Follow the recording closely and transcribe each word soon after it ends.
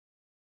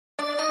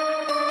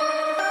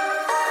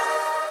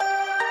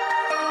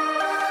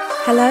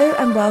Hello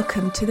and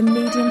welcome to the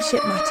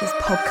Mediumship Matters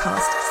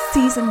podcast,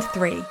 Season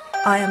 3.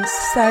 I am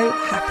so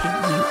happy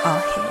you are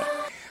here.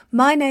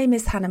 My name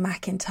is Hannah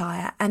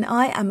McIntyre and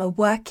I am a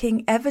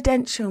working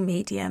evidential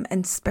medium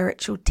and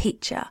spiritual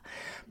teacher,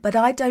 but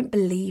I don't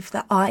believe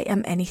that I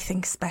am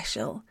anything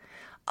special.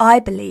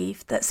 I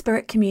believe that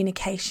spirit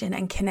communication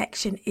and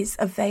connection is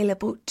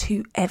available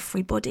to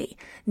everybody,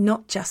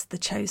 not just the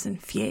chosen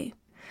few.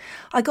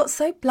 I got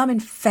so blooming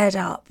fed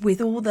up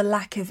with all the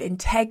lack of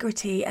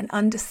integrity and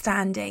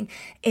understanding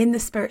in the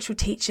spiritual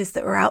teachers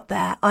that were out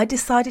there. I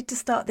decided to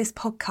start this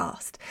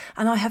podcast,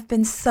 and I have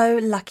been so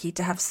lucky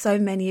to have so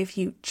many of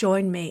you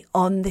join me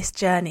on this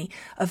journey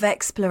of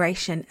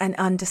exploration and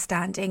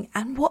understanding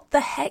and what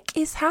the heck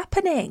is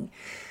happening.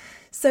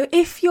 So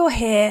if you're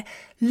here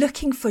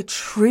looking for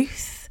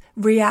truth,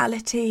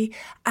 reality,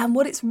 and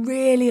what it's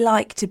really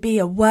like to be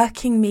a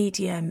working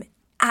medium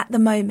at the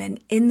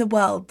moment in the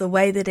world the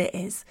way that it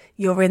is,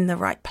 you're in the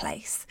right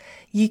place.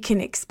 You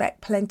can expect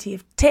plenty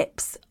of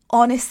tips,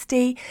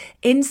 honesty,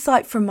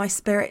 insight from my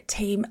spirit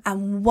team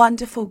and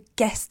wonderful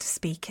guest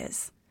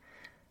speakers.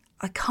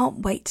 I can't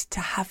wait to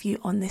have you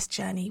on this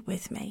journey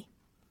with me.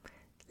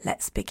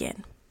 Let's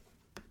begin.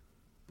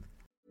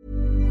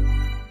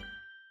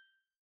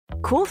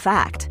 Cool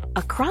fact,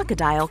 a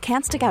crocodile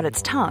can't stick out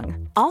its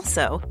tongue.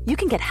 Also, you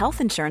can get health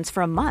insurance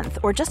for a month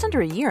or just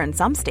under a year in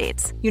some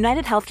states.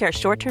 United Healthcare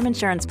short-term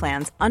insurance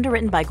plans,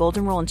 underwritten by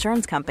Golden Rule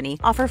Insurance Company,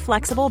 offer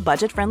flexible,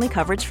 budget-friendly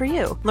coverage for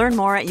you. Learn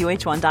more at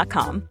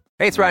UH1.com.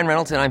 Hey, it's Ryan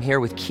Reynolds, and I'm here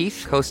with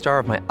Keith, co-star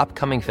of my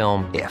upcoming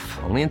film, If,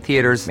 only in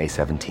theaters May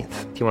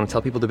 17th. Do you want to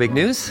tell people the big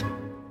news?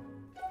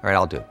 All right,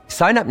 I'll do it.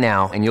 Sign up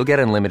now and you'll get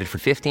unlimited for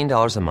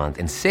 $15 a month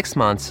and 6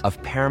 months of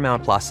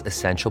Paramount Plus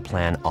Essential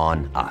Plan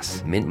on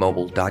us.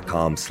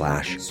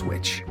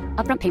 MintMobile.com/switch.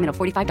 Upfront payment of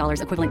 $45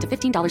 equivalent to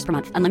 $15 per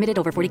month. Unlimited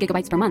over 40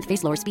 gigabytes per month.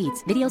 Face lower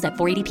speeds. Videos at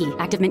 480p.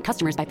 Active Mint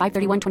customers by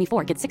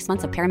 531.24 get 6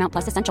 months of Paramount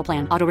Plus Essential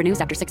Plan. Auto renews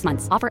after 6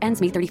 months. Offer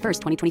ends May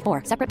 31st,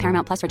 2024. Separate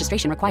Paramount Plus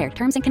registration required.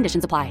 Terms and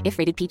conditions apply if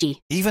rated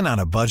PG. Even on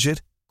a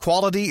budget,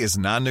 quality is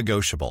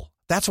non-negotiable.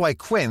 That's why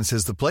Quince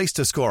is the place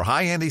to score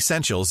high-end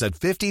essentials at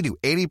 50 to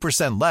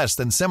 80% less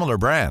than similar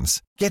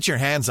brands. Get your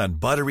hands on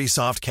buttery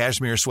soft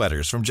cashmere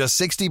sweaters from just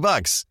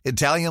 $60,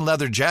 Italian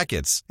leather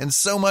jackets, and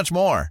so much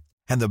more.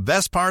 And the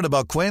best part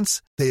about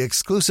Quince, they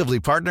exclusively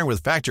partner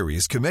with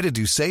factories committed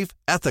to safe,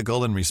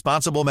 ethical, and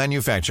responsible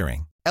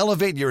manufacturing.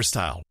 Elevate your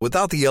style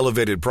without the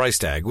elevated price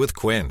tag with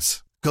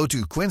Quince. Go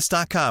to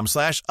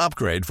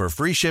quince.com/upgrade for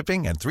free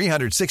shipping and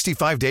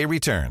 365-day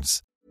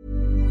returns.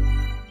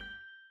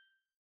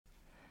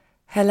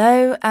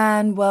 Hello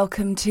and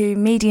welcome to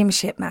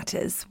Mediumship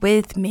Matters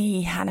with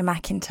me, Hannah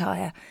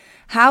McIntyre.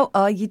 How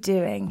are you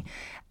doing?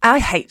 I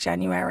hate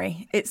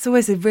January. It's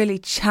always a really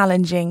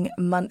challenging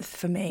month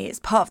for me. It's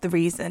part of the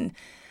reason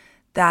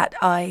that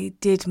I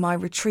did my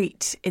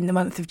retreat in the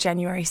month of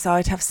January, so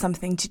I'd have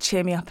something to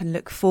cheer me up and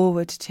look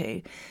forward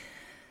to.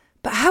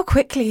 But how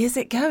quickly is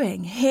it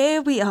going?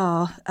 Here we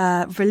are,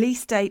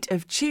 release date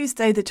of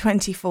Tuesday the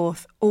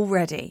 24th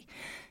already,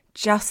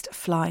 just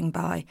flying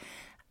by.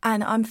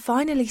 And I'm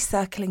finally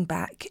circling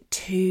back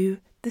to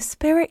the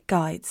spirit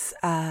guides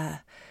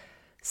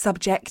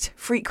subject,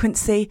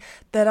 frequency,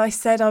 that I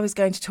said I was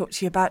going to talk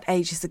to you about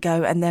ages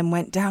ago and then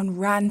went down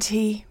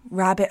ranty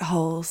rabbit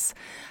holes.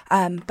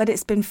 But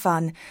it's been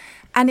fun.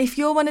 And if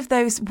you're one of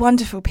those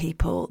wonderful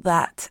people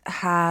that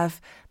have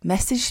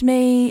messaged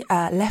me,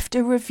 left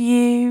a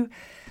review,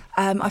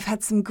 I've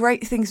had some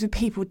great things with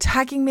people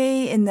tagging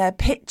me in their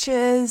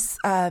pictures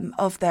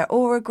of their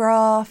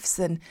auragraphs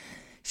and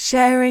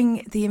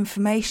sharing the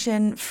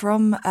information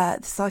from the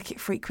Psychic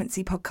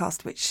Frequency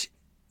podcast, which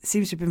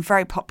seems to have been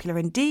very popular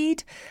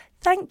indeed.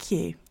 Thank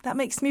you. That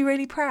makes me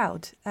really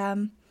proud.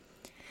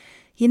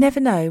 You never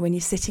know when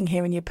you're sitting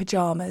here in your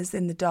pyjamas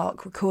in the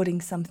dark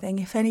recording something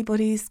if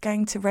anybody's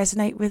going to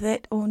resonate with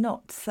it or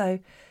not. So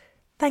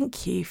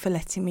thank you for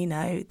letting me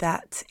know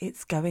that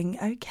it's going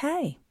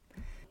okay.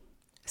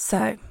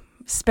 So,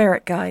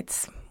 spirit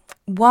guides.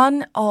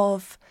 One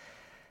of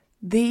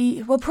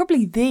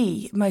probably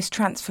the most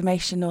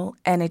transformational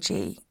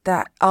energy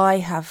that I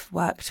have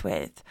worked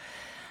with.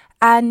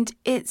 And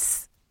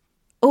it's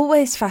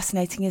always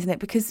fascinating, isn't it?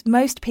 Because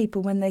most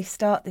people, when they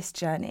start this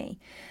journey,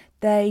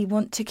 they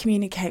want to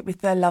communicate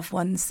with their loved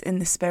ones in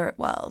the spirit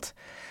world.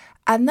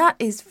 And that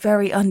is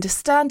very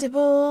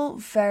understandable,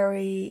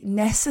 very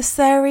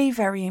necessary,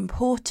 very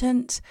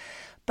important.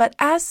 But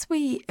as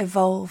we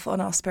evolve on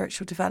our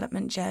spiritual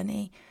development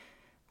journey,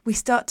 we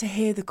start to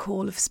hear the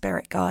call of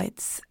spirit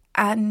guides.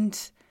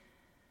 And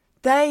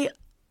they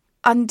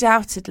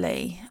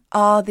undoubtedly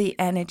are the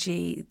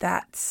energy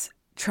that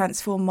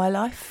transformed my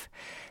life,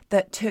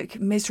 that took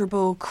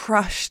miserable,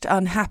 crushed,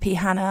 unhappy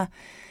Hannah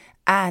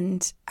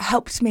and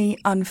helped me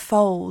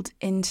unfold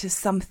into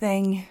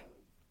something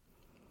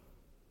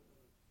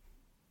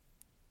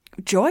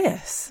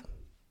joyous.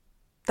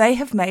 They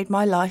have made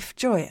my life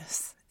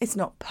joyous. It's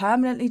not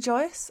permanently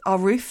joyous. Our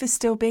roof is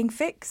still being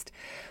fixed.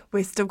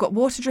 We've still got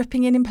water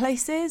dripping in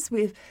places.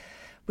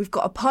 We've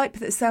got a pipe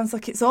that sounds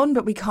like it's on,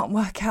 but we can't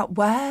work out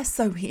where,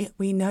 so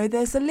we know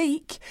there's a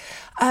leak.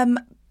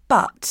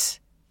 But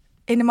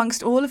in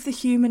amongst all of the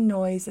human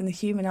noise and the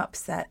human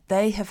upset,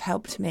 they have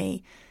helped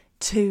me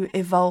to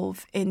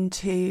evolve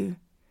into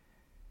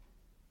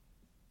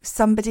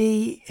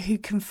somebody who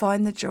can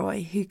find the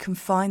joy, who can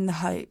find the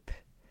hope,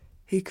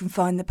 who can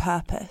find the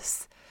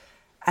purpose.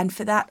 And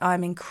for that,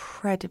 I'm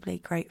incredibly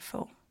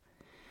grateful.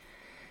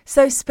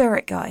 So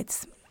spirit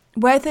guides,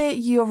 whether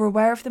you're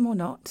aware of them or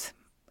not,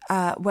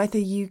 whether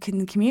you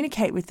can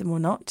communicate with them or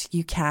not,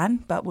 you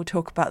can, but we'll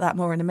talk about that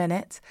more in a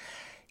minute.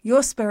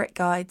 Your spirit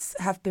guides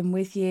have been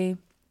with you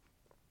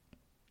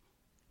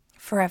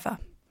forever.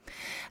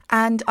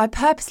 And I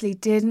purposely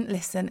didn't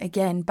listen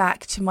again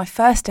back to my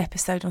first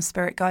episode on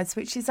spirit guides,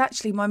 which is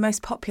actually my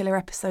most popular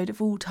episode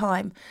of all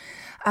time,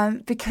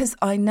 because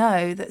I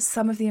know that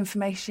some of the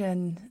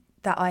information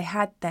that I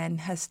had then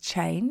has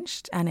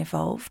changed and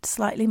evolved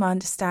slightly. My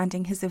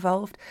understanding has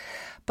evolved.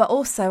 But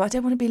also, I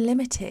don't want to be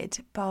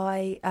limited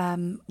by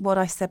what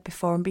I said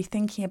before and be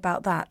thinking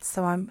about that.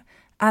 So I'm,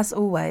 as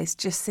always,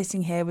 just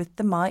sitting here with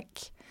the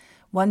mic,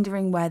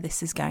 wondering where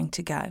this is going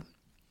to go.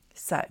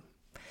 So,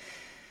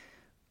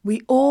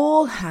 we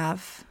all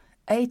have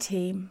a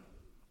team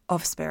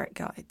of spirit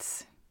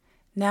guides.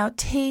 Now,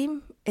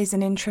 team is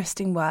an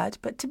interesting word,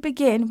 but to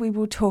begin, we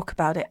will talk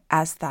about it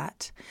as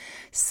that.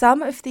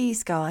 Some of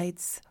these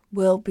guides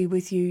will be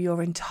with you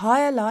your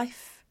entire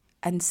life,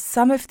 and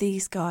some of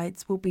these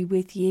guides will be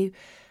with you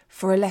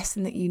for a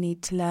lesson that you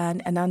need to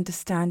learn, an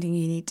understanding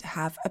you need to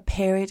have, a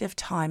period of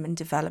time and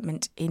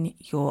development in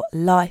your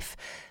life,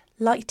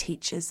 like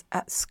teachers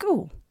at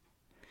school.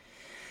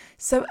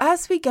 So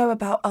as we go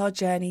about our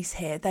journeys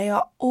here, they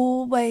are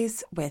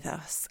always with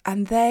us,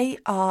 and they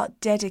are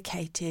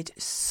dedicated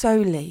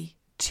solely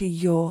to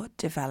your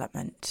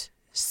development,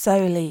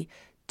 solely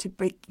to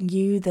bring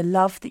you the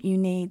love that you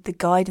need, the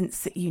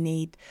guidance that you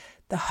need,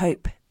 the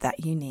hope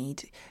that you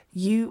need.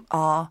 You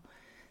are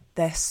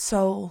their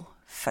sole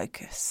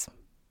focus.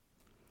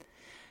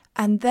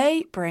 And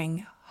they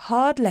bring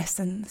hard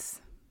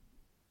lessons,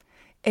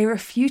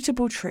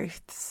 irrefutable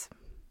truths,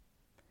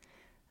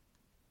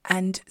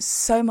 and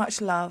so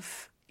much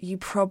love, you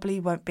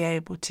probably won't be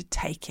able to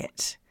take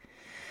it.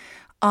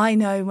 I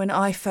know when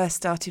I first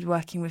started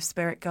working with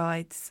spirit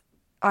guides,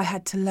 I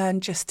had to learn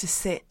just to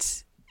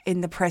sit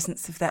in the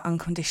presence of their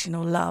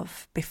unconditional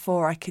love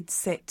before I could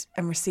sit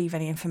and receive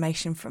any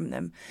information from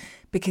them,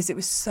 because it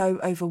was so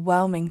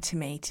overwhelming to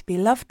me to be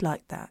loved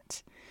like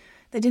that.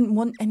 They didn't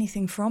want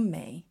anything from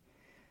me.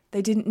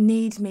 They didn't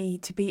need me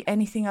to be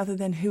anything other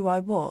than who I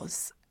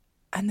was,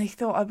 and they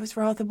thought I was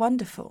rather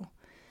wonderful.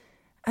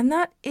 And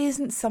that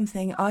isn't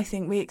something I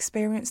think we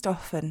experienced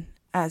often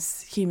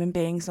as human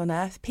beings on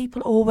earth.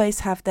 People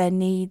always have their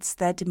needs,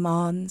 their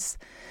demands,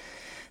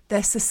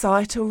 their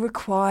societal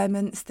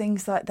requirements,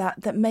 things like that,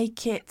 that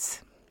make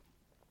it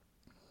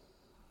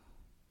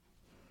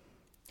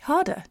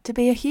harder to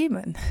be a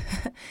human.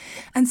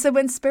 And so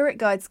when spirit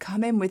guides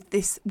come in with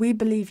this, we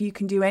believe you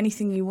can do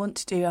anything you want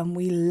to do and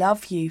we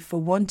love you for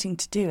wanting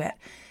to do it,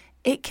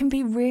 it can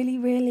be really,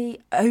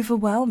 really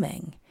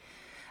overwhelming.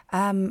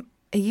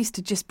 It used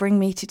to just bring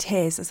me to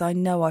tears, as I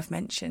know I've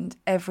mentioned,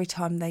 every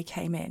time they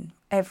came in.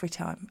 Every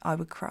time I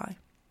would cry.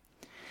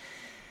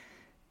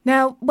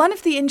 Now, one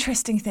of the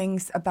interesting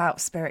things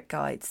about spirit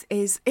guides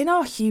is in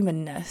our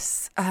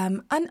humanness,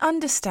 and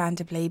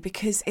understandably,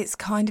 because it's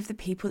kind of the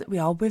people that we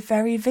are, we're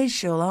very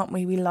visual, aren't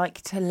we? We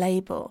like to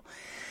label.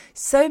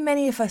 So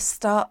many of us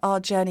start our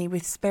journey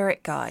with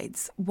spirit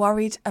guides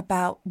worried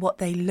about what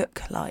they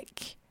look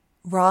like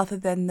rather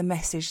than the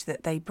message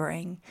that they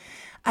bring.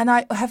 And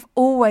I have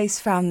always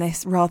found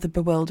this rather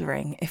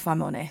bewildering, if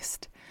I'm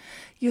honest.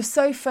 You're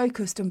so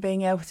focused on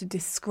being able to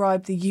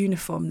describe the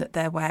uniform that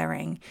they're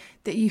wearing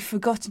that you've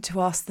forgotten to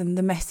ask them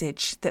the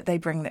message that they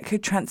bring that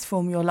could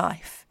transform your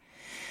life.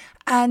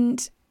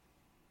 And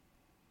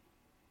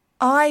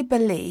I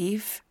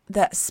believe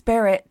that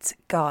spirit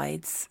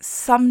guides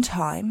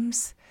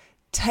sometimes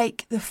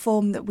take the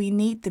form that we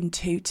need them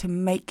to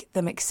make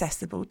them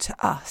accessible to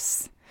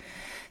us.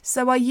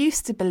 So I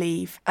used to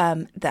believe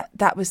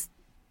that was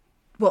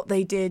what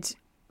they did,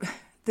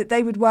 that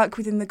they would work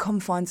within the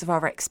confines of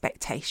our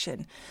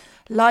expectation.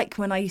 Like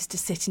when I used to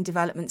sit in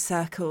development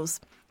circles,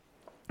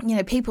 you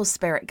know, people's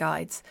spirit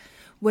guides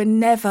were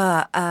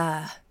never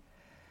a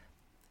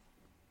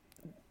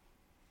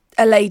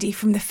lady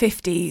from the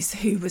 50s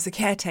who was a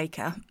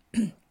caretaker.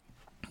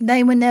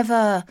 They were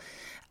never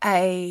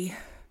a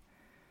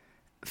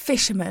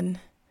fisherman.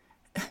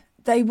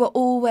 They were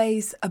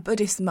always a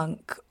Buddhist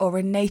monk or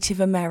a Native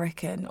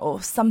American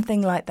or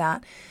something like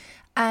that.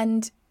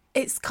 And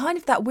it's kind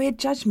of that weird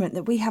judgment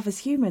that we have as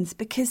humans,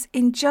 because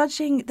in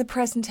judging the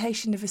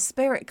presentation of a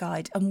spirit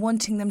guide and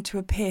wanting them to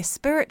appear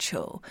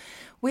spiritual,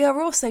 we are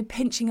also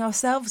pinching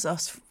ourselves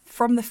off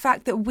from the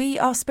fact that we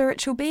are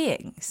spiritual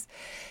beings.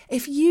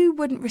 If you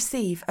wouldn't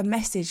receive a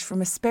message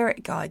from a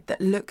spirit guide that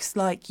looks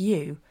like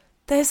you,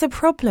 there's a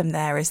problem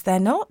there, is there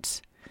not?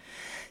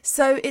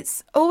 So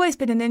it's always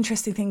been an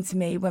interesting thing to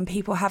me when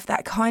people have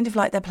that kind of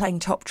like they're playing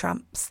top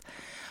trumps.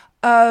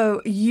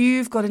 oh,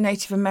 you've got a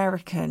Native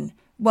American.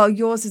 Well,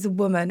 yours is a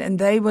woman and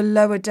they were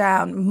lower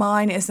down.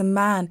 Mine is a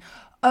man.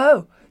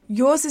 Oh,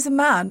 yours is a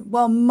man.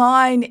 Well,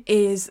 mine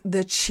is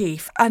the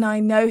chief. And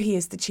I know he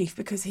is the chief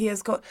because he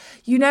has got,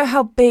 you know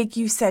how big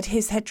you said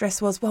his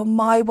headdress was? Well,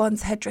 my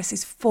one's headdress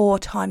is 4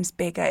 times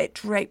bigger. It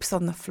drapes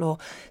on the floor.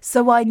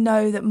 So I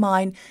know that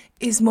mine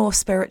is more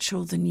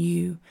spiritual than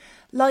you.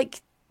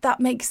 Like, that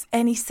makes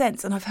any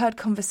sense. And I've heard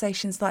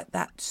conversations like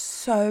that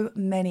so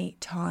many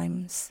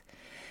times.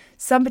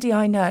 Somebody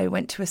I know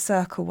went to a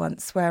circle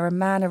once where a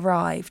man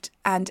arrived,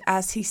 and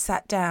as he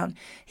sat down,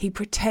 he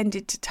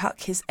pretended to tuck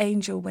his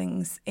angel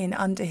wings in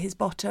under his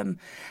bottom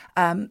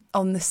on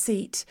the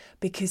seat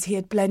because he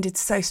had blended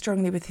so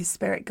strongly with his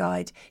spirit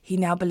guide. He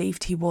now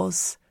believed he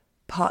was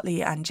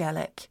partly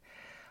angelic.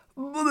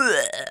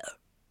 I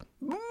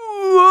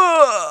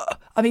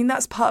mean,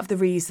 that's part of the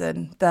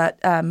reason that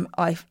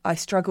I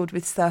struggled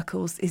with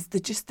circles, is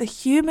just the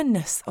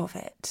humanness of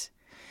it.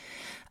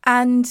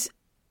 And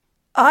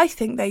I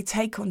think they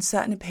take on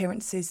certain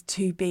appearances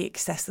to be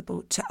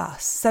accessible to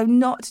us. So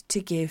not to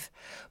give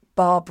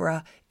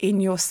Barbara in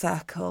your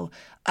circle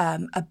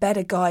a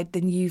better guide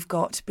than you've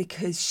got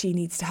because she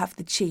needs to have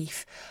the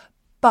chief,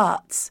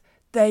 but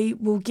they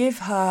will give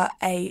her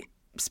a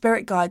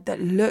spirit guide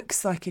that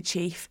looks like a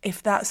chief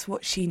if that's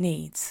what she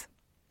needs.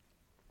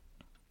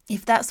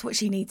 If that's what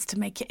she needs to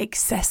make it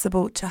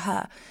accessible to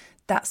her,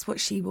 that's what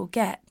she will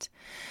get.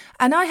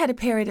 And I had a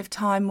period of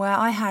time where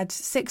I had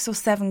 6 or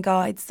 7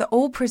 guides that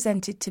all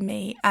presented to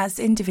me as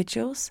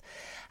individuals,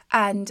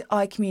 and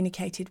I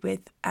communicated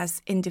with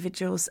as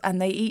individuals,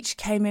 and they each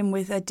came in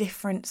with a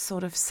different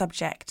sort of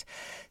subject.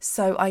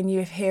 So I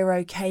knew if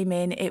Hero came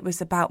in, it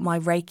was about my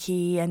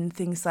Reiki and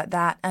things like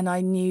that. And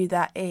I knew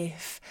that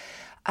if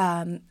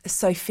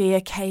Sophia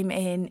came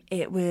in,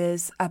 it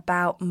was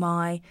about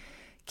my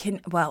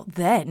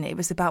then it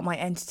was about my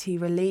entity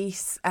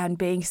release and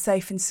being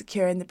safe and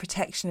secure in the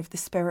protection of the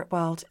spirit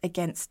world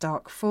against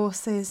dark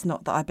forces.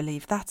 Not that I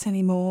believe that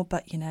anymore,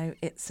 but, you know,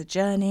 it's a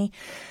journey.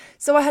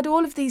 So I had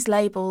all of these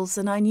labels,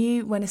 and I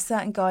knew when a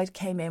certain guide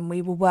came in,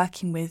 we were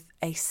working with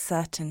a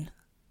certain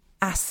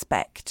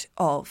aspect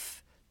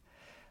of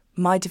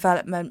my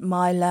development,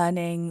 my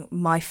learning,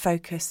 my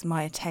focus,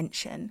 my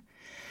attention.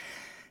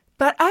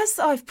 But as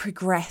I've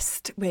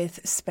progressed with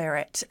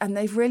spirit, and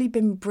they've really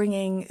been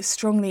bringing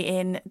strongly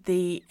in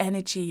the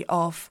energy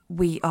of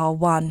we are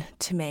one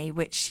to me,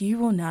 which you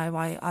will know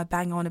I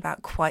bang on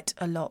about quite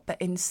a lot,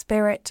 but in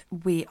spirit,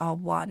 we are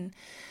one.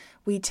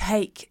 We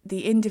take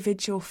the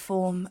individual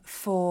form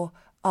for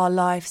our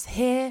lives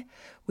here.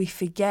 We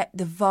forget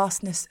the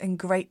vastness and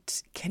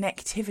great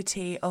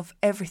connectivity of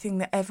everything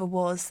that ever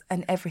was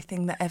and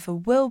everything that ever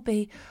will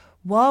be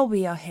while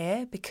we are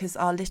here, because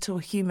our little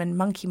human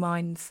monkey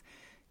minds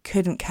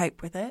couldn't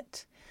cope with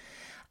it.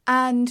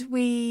 And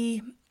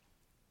we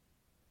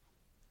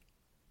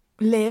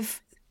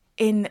live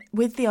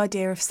with the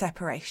idea of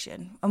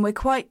separation, and we're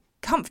quite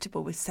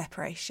comfortable with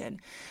separation.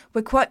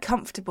 We're quite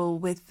comfortable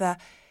with the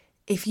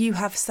if you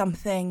have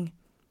something,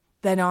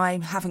 then I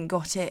haven't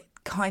got it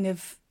kind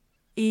of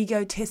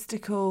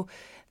egotistical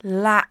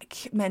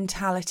lack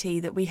mentality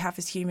that we have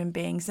as human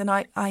beings. And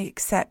I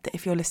accept that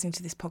if you're listening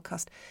to this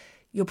podcast,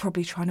 you're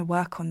probably trying to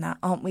work on that,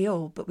 aren't we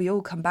all? But we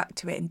all come back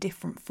to it in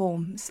different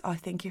forms, I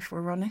think, if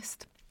we're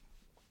honest.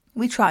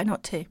 We try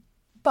not to,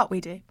 but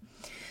we do.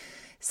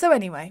 So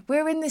anyway,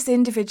 we're in this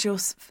individual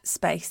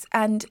space,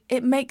 and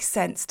it makes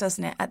sense,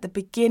 doesn't it, at the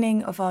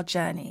beginning of our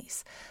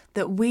journeys,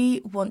 that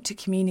we want to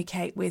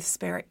communicate with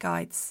spirit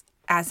guides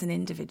as an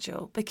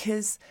individual,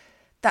 because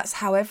that's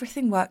how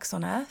everything works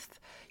on Earth.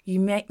 You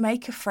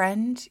make a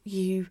friend,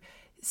 you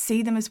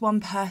see them as one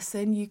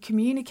person, you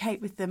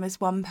communicate with them as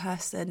one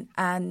person,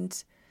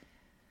 and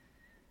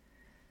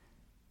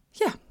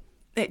yeah,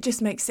 it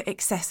just makes it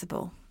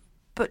accessible.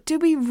 But do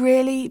we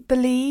really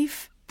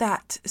believe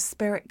that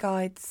spirit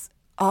guides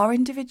are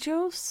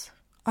individuals?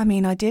 I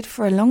mean, I did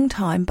for a long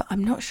time, but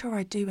I'm not sure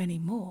I do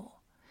anymore.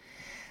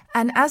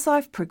 And as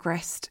I've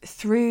progressed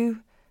through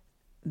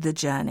the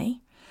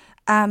journey,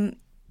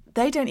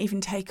 they don't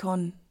even take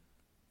on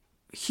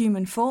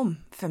human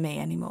form for me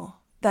anymore.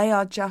 They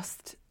are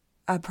just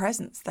a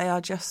presence. They are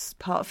just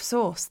part of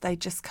Source. They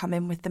just come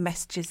in with the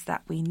messages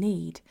that we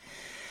need.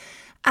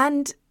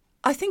 And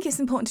I think it's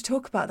important to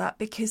talk about that,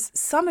 because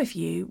some of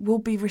you will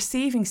be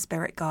receiving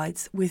spirit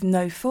guides with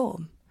no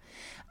form.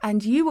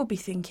 And you will be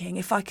thinking,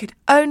 if I could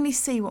only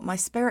see what my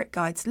spirit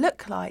guides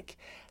look like,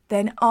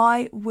 then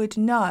I would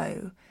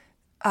know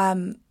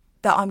that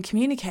I'm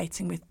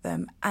communicating with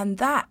them. And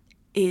that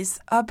is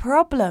a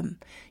problem.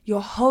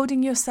 You're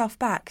holding yourself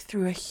back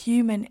through a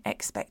human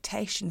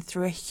expectation,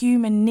 through a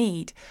human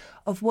need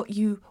of what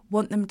you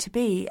want them to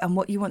be and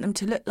what you want them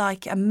to look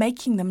like, and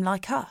making them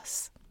like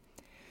us.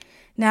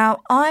 Now,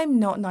 I'm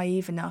not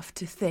naive enough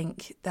to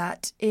think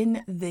that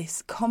in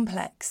this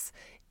complex,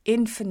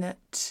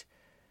 infinite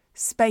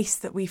space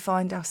that we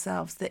find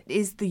ourselves, that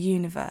is the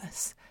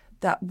universe,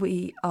 that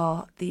we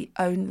are the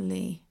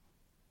only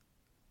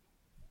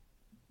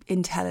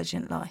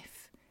intelligent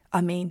life.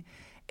 I mean,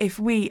 if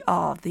we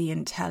are the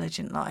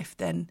intelligent life,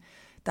 then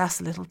that's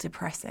a little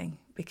depressing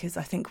because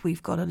I think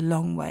we've got a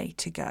long way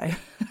to go.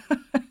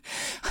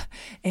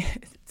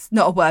 It's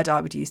not a word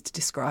I would use to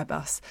describe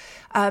us.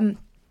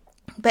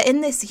 But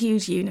in this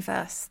huge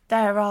universe,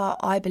 there are,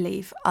 I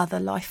believe, other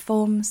life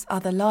forms,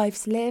 other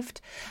lives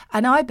lived.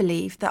 And I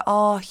believe that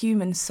our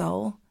human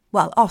soul,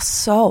 well, our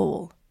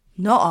soul,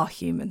 not our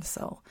human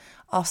soul,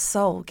 our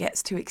soul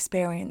gets to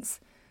experience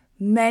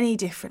many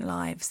different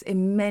lives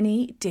in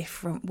many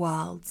different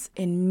worlds,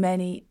 in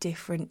many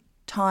different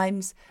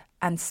times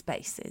and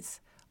spaces.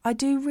 I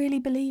do really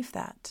believe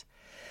that.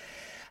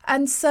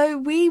 And so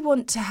we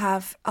want to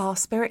have our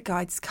spirit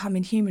guides come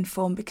in human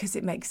form because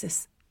it makes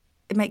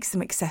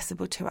them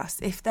accessible to us.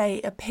 If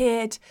they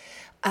appeared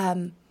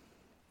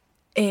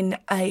in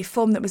a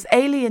form that was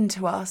alien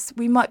to us,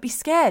 we might be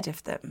scared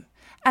of them.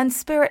 And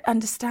spirit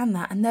understand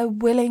that, and they're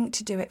willing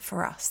to do it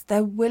for us.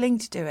 They're willing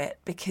to do it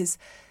because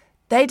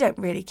they don't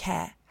really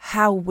care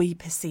how we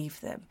perceive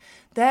them.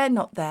 They're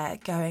not there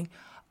going,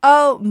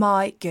 oh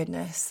my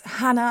goodness,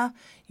 Hannah,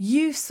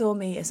 you saw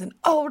me as an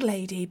old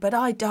lady, but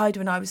I died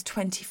when I was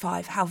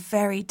 25. How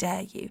very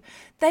dare you?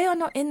 They are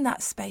not in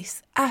that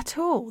space at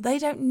all. They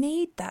don't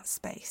need that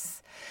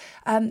space.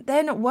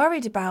 They're not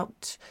worried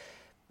about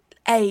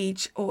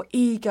age or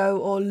ego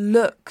or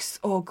looks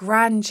or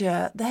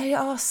grandeur. They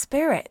are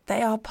spirit.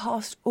 They are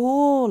past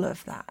all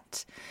of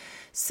that.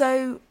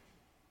 So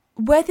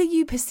whether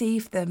you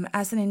perceive them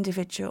as an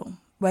individual,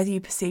 whether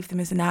you perceive them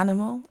as an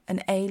animal,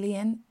 an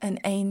alien, an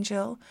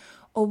angel,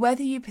 or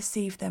whether you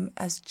perceive them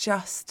as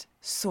just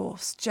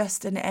source,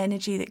 just an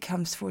energy that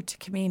comes forward to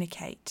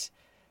communicate,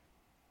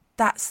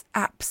 that's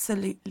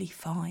absolutely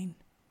fine.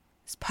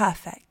 It's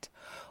perfect.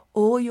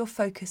 All your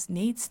focus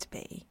needs to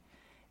be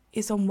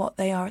is on what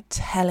they are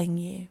telling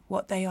you,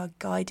 what they are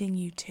guiding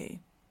you to.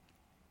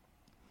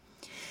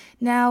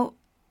 Now,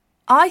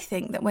 I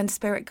think that when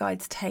spirit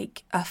guides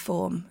take a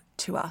form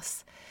to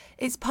us,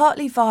 it's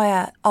partly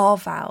via our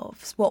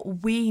valves,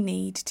 what we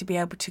need to be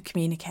able to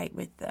communicate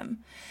with them.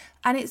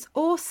 And it's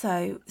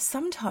also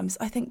sometimes,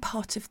 I think,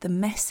 part of the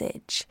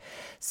message.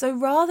 So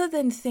rather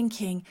than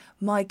thinking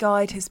my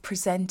guide has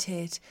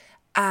presented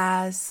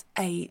as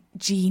a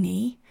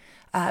genie,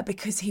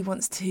 because he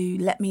wants to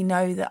let me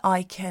know that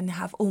I can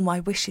have all my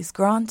wishes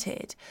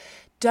granted,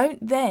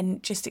 don't then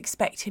just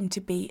expect him to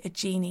be a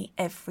genie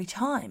every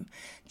time.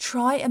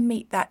 Try and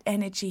meet that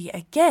energy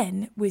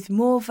again with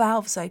more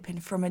valves open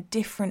from a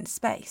different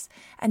space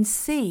and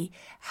see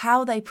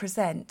how they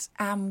present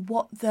and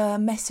what the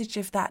message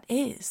of that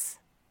is.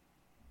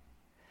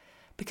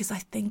 Because I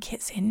think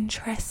it's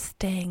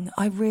interesting,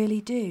 I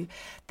really do,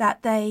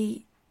 that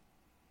they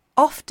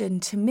often,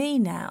 to me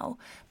now,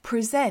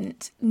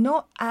 present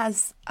not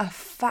as a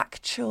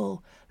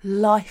factual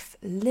life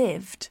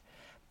lived,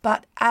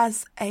 but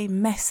as a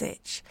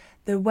message.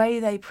 The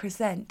way they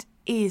present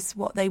is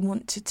what they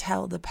want to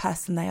tell the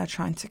person they are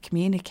trying to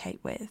communicate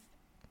with.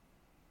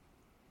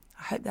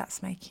 I hope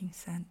that's making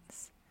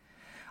sense.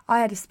 I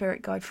had a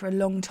spirit guide for a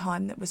long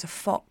time that was a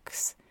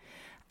fox,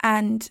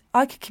 and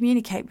I could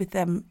communicate with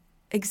them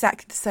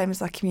exactly the same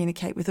as I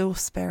communicate with all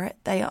spirit.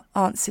 They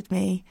answered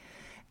me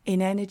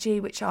in energy,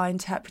 which I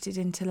interpreted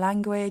into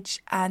language,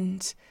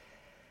 and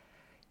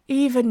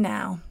even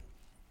now,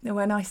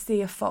 when I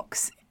see a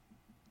fox,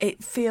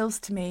 it feels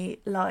to me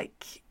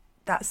like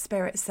that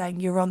spirit saying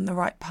you're on the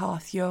right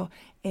path, you're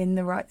in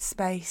the right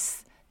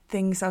space,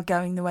 things are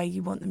going the way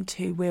you want them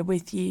to, we're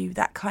with you,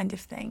 that kind of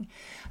thing.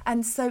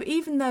 And so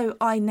even though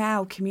I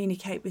now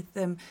communicate with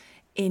them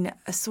in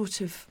a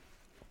sort of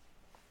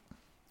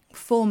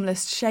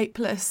formless,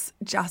 shapeless,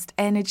 just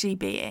energy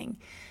being,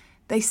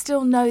 they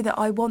still know that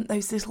I want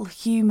those little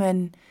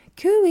human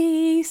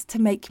cooeys to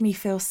make me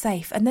feel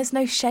safe. And there's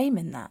no shame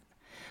in that.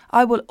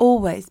 I will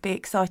always be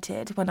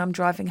excited when I'm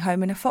driving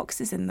home and a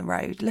fox is in the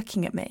road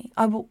looking at me.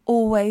 I will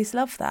always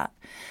love that,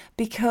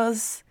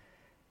 because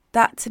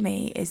that to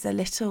me is a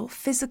little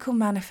physical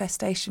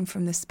manifestation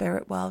from the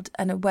spirit world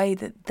and a way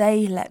that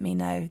they let me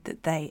know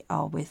that they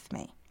are with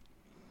me.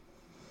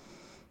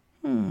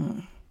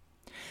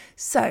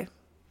 So,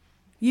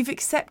 you've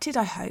accepted,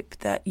 I hope,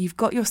 that you've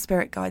got your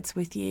spirit guides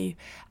with you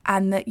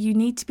and that you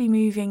need to be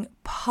moving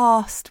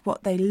past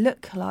what they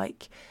look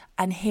like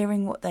and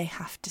hearing what they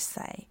have to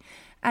say.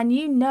 And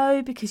you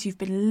know, because you've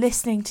been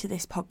listening to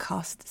this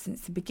podcast since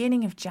the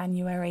beginning of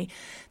January,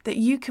 that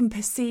you can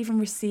perceive and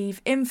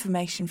receive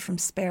information from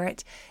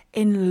spirit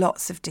in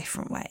lots of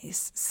different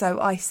ways. So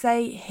I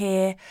say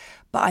here,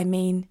 but I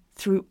mean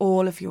through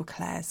all of your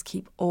clairs.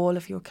 Keep all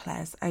of your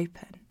clairs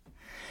open.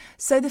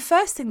 So the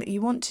first thing that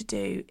you want to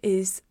do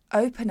is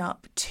open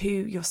up to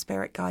your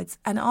spirit guides,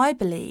 and I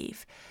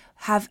believe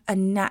have a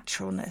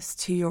naturalness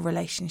to your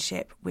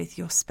relationship with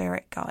your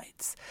spirit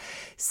guides.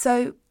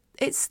 So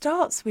it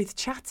starts with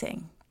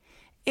chatting.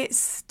 It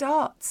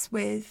starts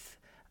with,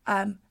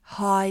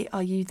 hi,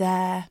 are you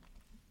there?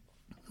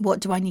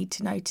 What do I need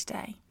to know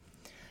today?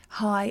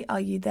 Hi, are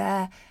you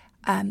there?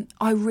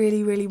 I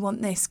really, really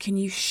want this. Can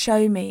you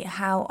show me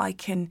how I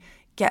can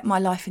get my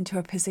life into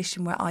a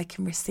position where I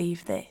can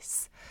receive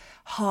this?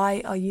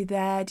 Hi, are you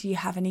there? Do you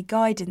have any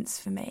guidance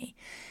for me?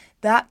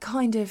 That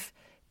kind of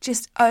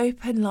just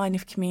open line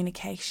of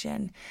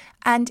communication.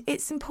 And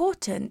it's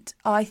important,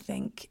 I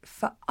think,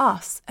 for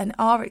us and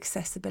our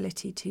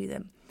accessibility to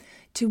them,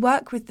 to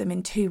work with them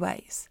in two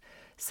ways.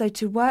 So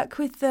to work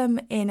with them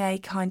in a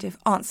kind of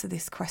answer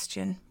this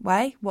question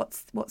way,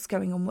 what's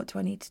going on, what do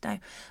I need to know?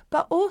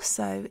 But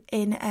also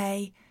in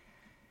a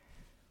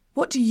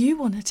what do you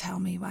want to tell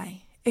me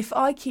way. If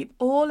I keep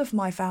all of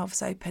my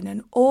valves open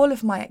and all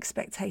of my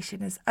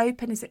expectation as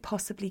open as it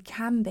possibly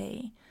can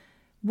be,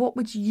 what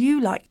would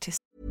you like to say?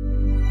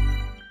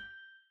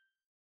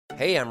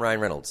 Hey, I'm Ryan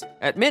Reynolds.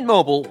 At Mint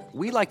Mobile,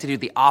 we like to do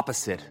the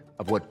opposite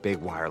of what Big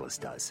Wireless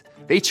does.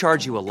 They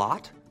charge you a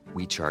lot.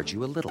 We charge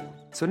you a little.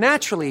 So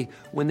naturally,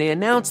 when they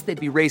announced they'd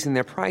be raising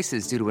their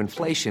prices due to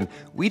inflation,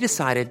 we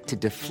decided to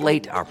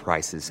deflate our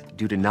prices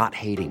due to not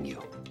hating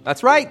you.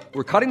 That's right.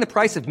 We're cutting the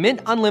price of Mint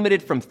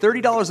Unlimited from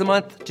 $30 a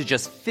month to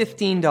just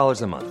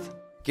 $15 a month.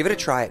 Give it a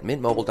try at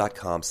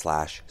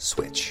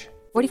mintmobile.com/switch.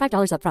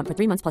 $45 up front for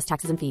 3 months plus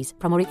taxes and fees.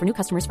 Promo rate for new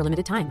customers for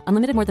limited time.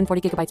 Unlimited more than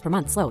 40 gigabytes per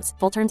month. Slows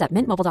full terms at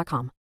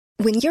mintmobile.com.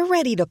 When you're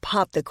ready to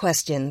pop the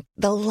question,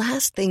 the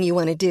last thing you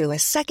want to do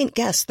is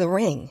second-guess the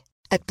ring.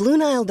 At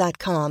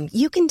BlueNile.com,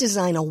 you can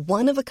design a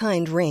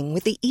one-of-a-kind ring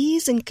with the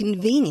ease and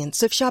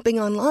convenience of shopping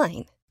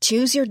online.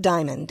 Choose your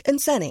diamond and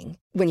setting.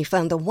 When you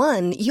find the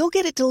one, you'll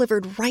get it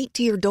delivered right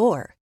to your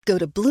door. Go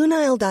to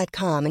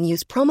BlueNile.com and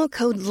use promo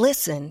code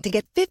LISTEN to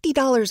get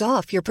 $50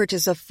 off your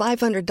purchase of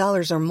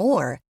 $500 or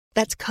more.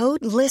 That's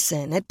code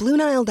LISTEN at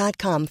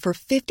BlueNile.com for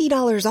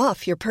 $50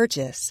 off your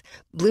purchase.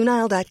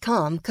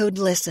 BlueNile.com, code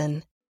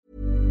LISTEN.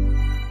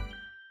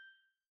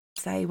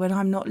 Say when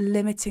I'm not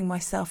limiting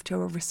myself to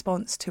a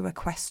response to a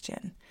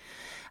question.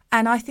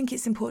 And I think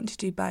it's important to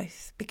do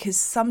both, because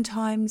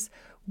sometimes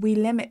we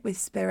limit with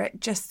spirit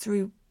just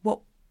through what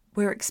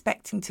we're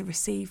expecting to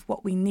receive,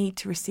 what we need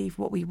to receive,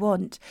 what we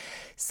want.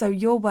 So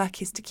your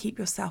work is to keep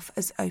yourself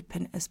as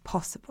open as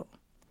possible.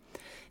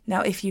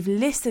 Now, if you've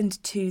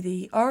listened to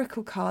the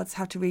Oracle Cards,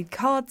 How to Read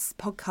Cards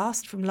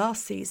podcast from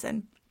last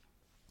season,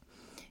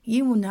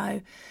 you will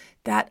know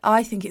that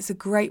I think it's a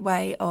great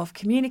way of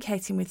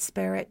communicating with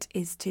spirit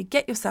is to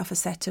get yourself a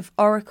set of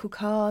Oracle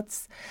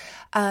cards.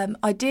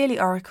 Ideally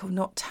Oracle,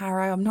 not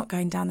tarot. I'm not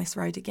going down this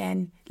road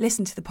again.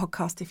 Listen to the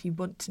podcast if you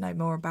want to know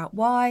more about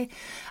why.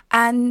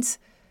 And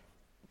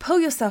pull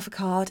yourself a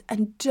card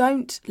and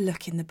don't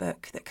look in the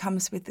book that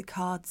comes with the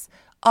cards.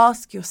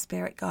 Ask your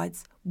spirit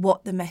guides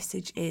what the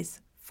message is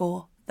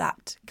for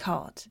that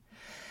card.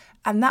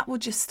 And that will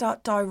just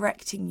start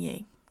directing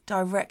you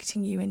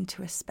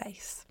into a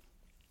space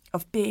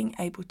of being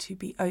able to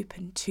be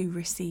open to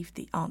receive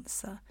the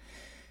answer.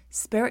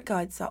 Spirit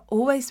guides are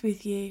always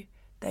with you.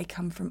 They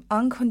come from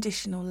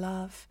unconditional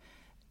love,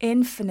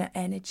 infinite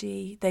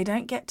energy. They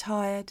don't get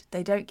tired.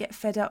 They don't get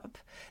fed up.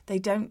 They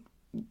don't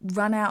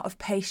run out of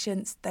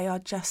patience. They are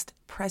just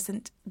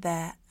present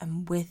there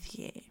and with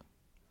you.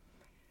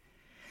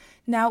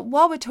 Now,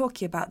 while we're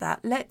talking about that,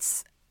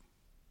 let's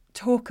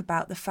talk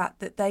about the fact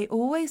that they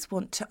always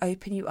want to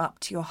open you up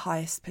to your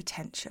highest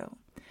potential.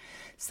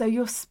 So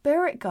your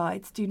spirit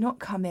guides do not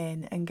come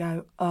in and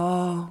go,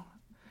 oh,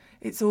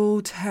 it's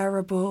all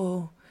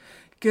terrible.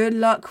 Good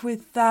luck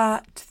with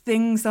that.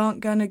 Things aren't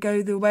going to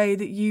go the way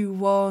that you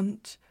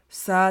want.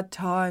 Sad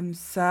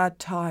times, sad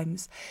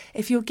times.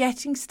 If you're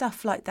getting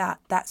stuff like that,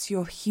 that's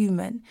your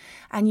human.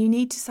 And you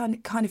need to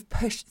kind of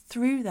push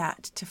through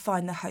that to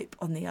find the hope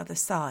on the other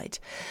side.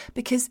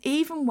 Because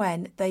even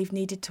when they've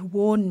needed to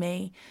warn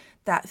me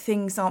that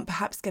things aren't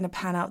perhaps going to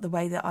pan out the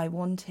way that I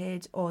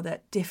wanted, or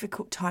that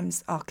difficult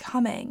times are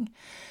coming,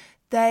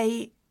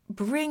 they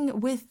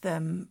bring with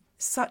them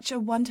such a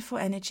wonderful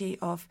energy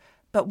of,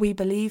 but we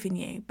believe in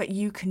you, but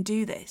you can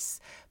do this,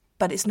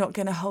 but it's not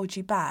going to hold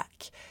you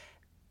back.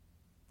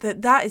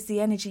 That is the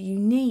energy you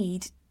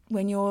need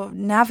when you're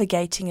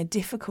navigating a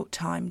difficult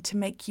time to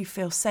make you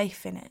feel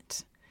safe in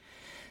it.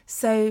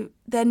 So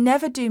they're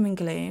never doom and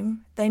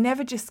gloom. They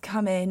never just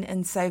come in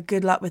and say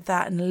good luck with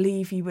that and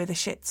leave you with a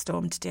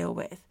shitstorm to deal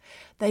with.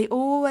 They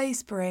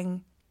always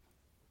bring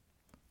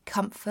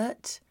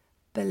comfort,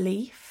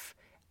 belief,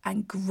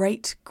 and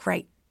great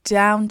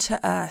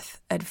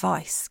down-to-earth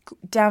advice,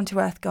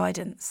 down-to-earth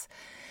guidance.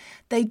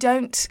 They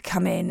don't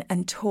come in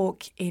and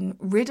talk in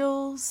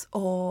riddles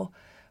or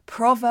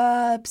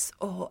proverbs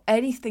or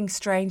anything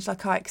strange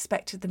like I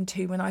expected them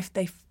to when I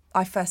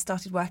first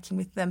started working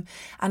with them,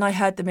 and I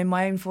heard them in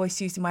my own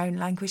voice using my own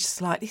language,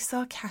 slightly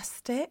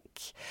sarcastic,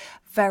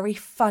 very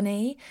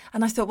funny.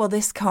 And I thought, well,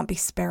 this can't be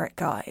spirit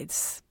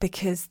guides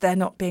because they're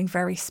not being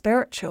very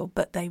spiritual,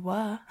 but they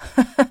were.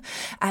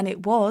 And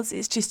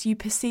it's just you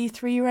perceive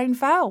through your own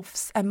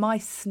valves. And my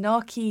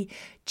snarky,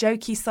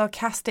 jokey,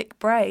 sarcastic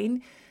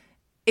brain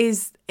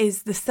is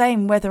the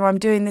same whether I'm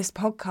doing this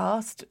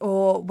podcast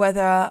or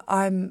whether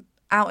I'm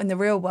out in the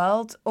real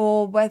world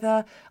or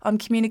whether I'm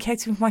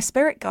communicating with my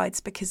spirit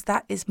guides, because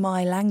that is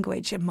my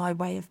language and my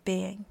way of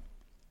being.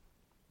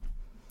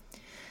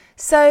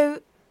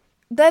 So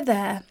they're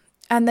there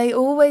and they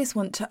always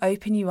want to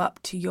open you up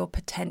to your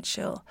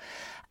potential.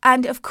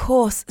 And of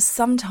course,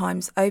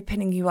 sometimes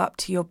opening you up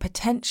to your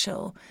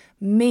potential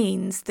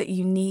means that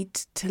you need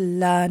to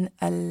learn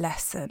a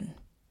lesson.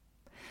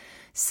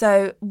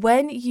 So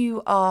when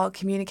you are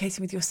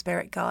communicating with your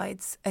spirit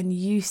guides and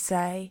you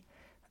say,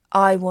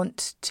 I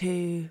want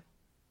to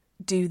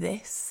do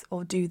this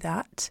or do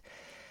that,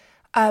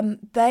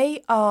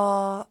 they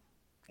are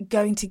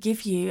going to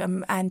give you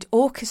and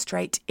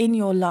orchestrate in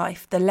your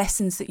life the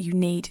lessons that you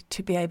need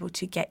to be able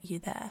to get you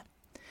there.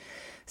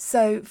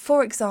 So,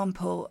 for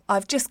example,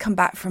 I've just come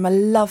back from a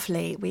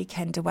lovely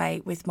weekend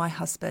away with my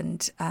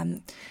husband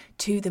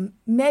to the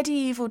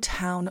medieval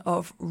town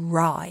of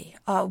Rye.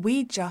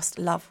 We just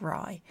love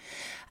Rye.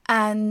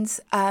 And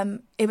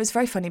it was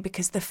very funny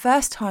because the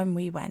first time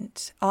we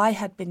went, I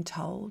had been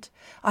told,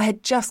 I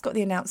had just got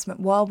the announcement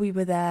while we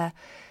were there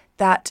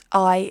that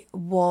I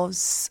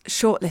was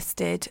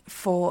shortlisted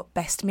for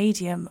Best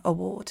Medium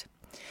Award.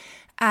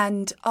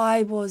 And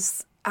I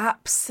was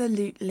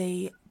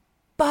absolutely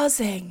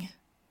buzzing.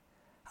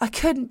 I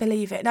couldn't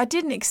believe it. And I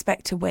didn't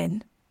expect to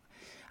win.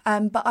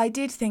 But I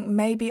did think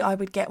maybe I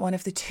would get one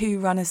of the 2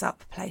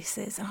 runners-up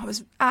places. And I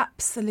was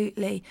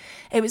absolutely,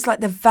 it was like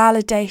the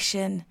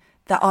validation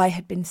that I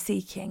had been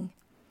seeking.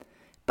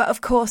 But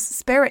of course,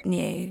 Spirit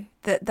knew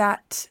that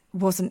that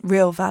wasn't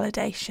real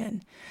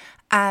validation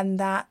and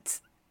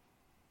that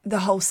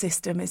the whole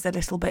system is a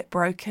little bit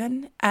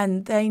broken.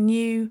 And they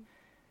knew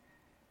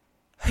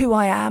who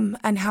I am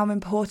and how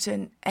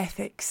important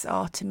ethics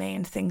are to me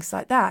and things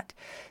like that.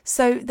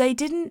 So they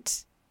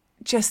didn't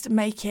just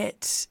make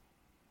it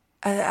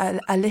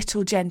a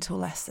little gentle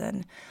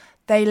lesson.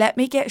 They let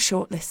me get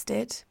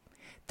shortlisted.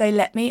 They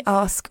let me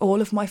ask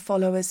all of my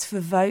followers for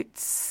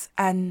votes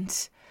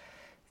and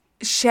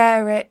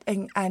share it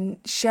and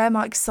share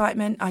my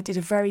excitement. I did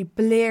a very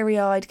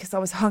bleary-eyed, because I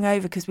was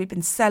hungover because we'd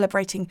been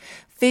celebrating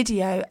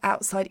video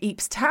outside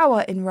Ypres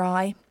Tower in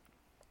Rye,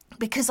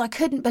 because I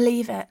couldn't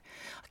believe it.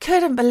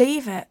 Couldn't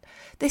believe it.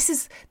 This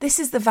is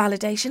the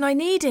validation I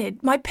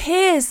needed. My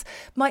peers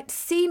might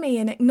see me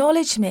and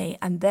acknowledge me.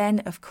 And then,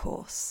 of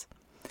course,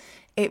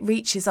 it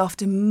reaches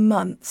after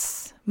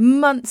months and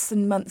months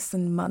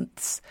and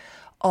months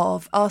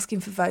of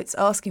asking for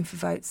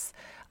votes.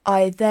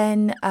 I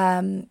then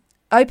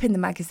opened the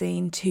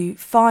magazine to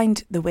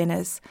find the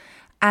winners,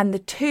 and the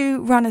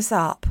 2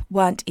 runners-up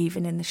weren't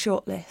even in the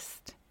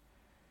shortlist.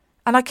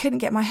 And I couldn't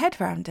get my head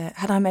around it.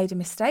 Had I made a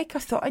mistake? I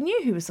thought I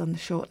knew who was on the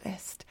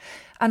shortlist.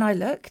 And I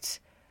looked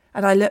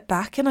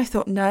back and I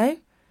thought, no,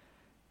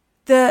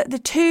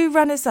 the 2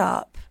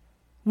 runners-up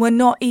were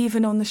not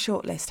even on the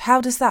shortlist. How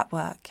does that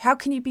work? How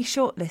can you be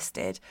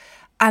shortlisted?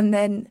 And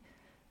then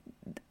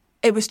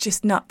it was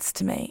just nuts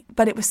to me.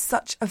 But it was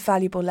such a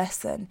valuable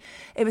lesson.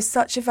 It was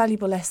such a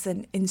valuable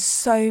lesson in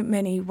so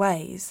many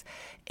ways.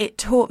 It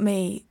taught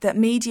me that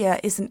media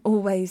isn't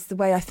always the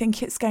way I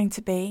think it's going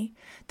to be,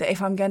 that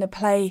if I'm going to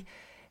play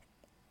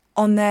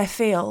on their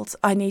field,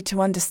 I need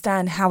to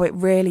understand how it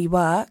really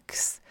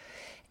works.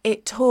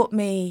 It taught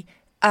me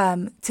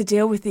to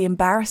deal with the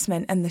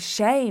embarrassment and the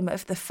shame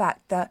of the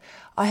fact that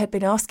I had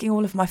been asking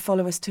all of my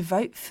followers to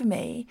vote for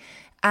me,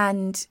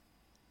 and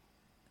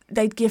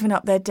they'd given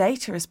up their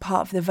data as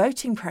part of the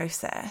voting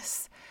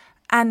process,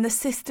 and the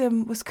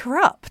system was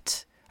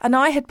corrupt. And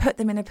I had put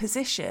them in a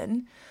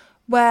position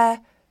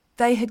where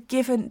they had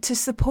given, to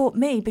support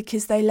me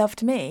because they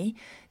loved me,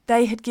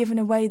 they had given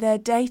away their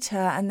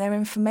data and their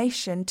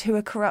information to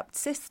a corrupt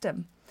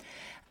system.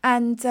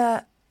 And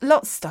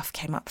lots of stuff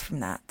came up from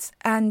that.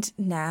 And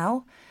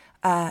now,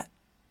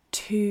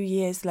 2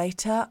 years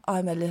later,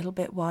 I'm a little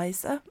bit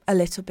wiser, a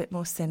little bit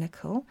more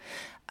cynical.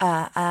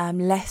 I'm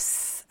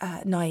less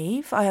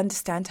naive. I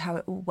understand how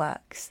it all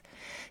works.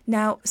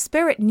 Now,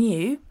 Spirit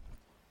knew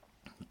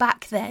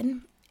back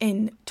then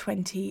in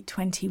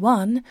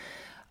 2021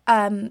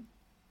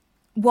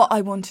 what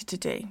I wanted to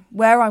do,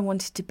 where I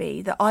wanted to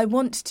be, that I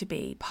want to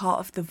be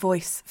part of the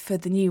voice for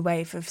the new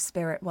wave of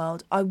spirit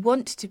world. I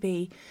want to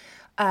be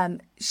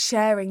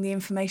sharing the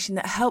information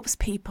that helps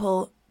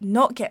people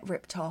not get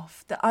ripped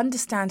off, that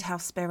understand how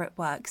spirit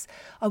works.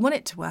 I want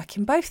it to work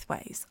in both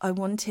ways. I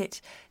want it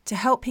to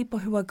help people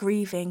who are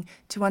grieving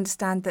to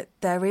understand that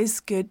there is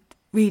good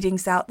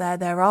readings out there,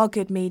 there are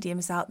good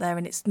mediums out there,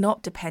 and it's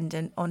not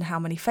dependent on how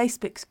many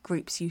Facebook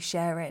groups you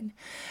share in.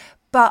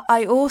 But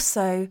I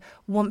also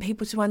want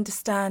people to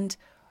understand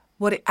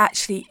what it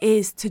actually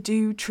is to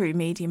do true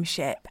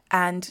mediumship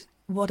and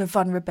what a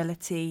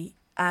vulnerability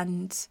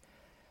and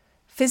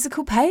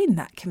physical pain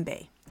that can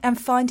be, and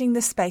finding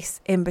the space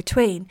in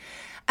between.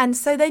 And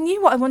so they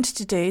knew what I wanted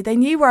to do. They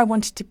knew where I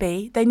wanted to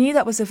be. They knew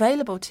that was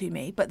available to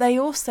me. But they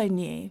also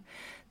knew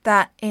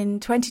that in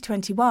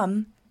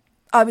 2021,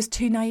 I was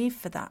too naive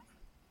for that.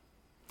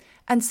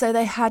 And so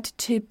they had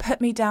to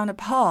put me down a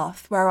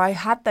path where I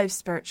had those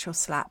spiritual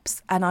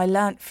slaps and I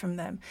learnt from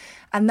them.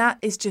 And that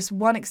is just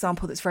one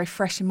example that's very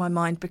fresh in my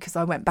mind because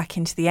I went back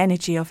into the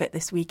energy of it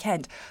this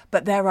weekend.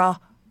 But there are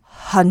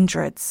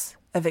hundreds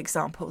of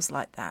examples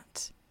like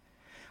that.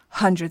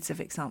 Hundreds of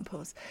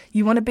examples.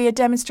 You want to be a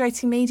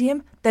demonstrating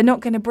medium? They're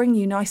not going to bring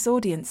you nice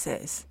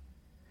audiences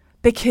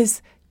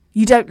because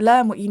you don't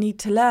learn what you need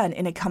to learn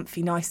in a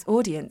comfy, nice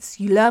audience.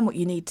 You learn what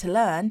you need to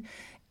learn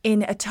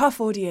in a tough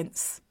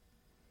audience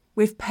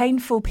with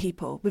painful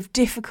people, with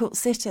difficult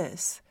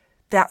sitters.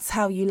 That's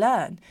how you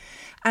learn.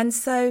 And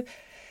so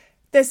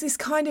there's this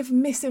kind of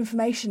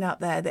misinformation out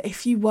there that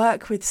if you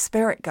work with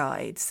spirit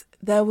guides,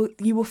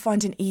 you will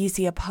find an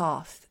easier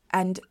path.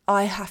 And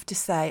I have to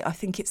say, I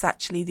think it's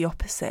actually the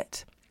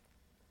opposite.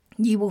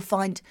 You will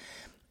find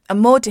a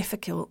more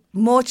difficult,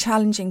 more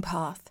challenging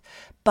path,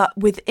 but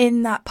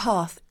within that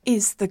path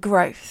is the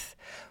growth.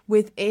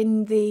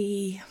 Within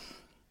the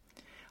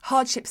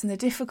hardships and the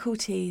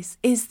difficulties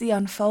is the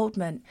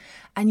unfoldment.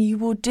 And you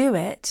will do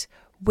it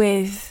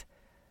with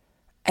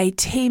a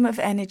team of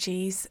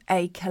energies,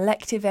 a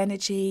collective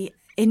energy,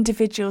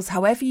 individuals,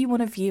 however you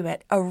want to view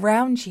it,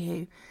 around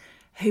you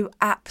who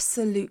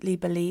absolutely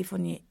believe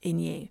in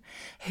you,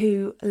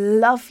 who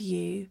love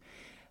you,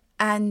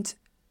 and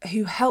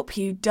who help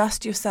you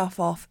dust yourself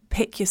off,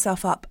 pick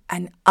yourself up,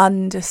 and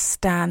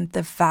understand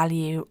the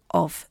value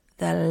of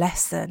the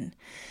lesson.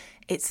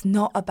 It's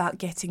not about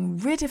getting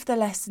rid of the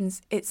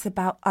lessons, it's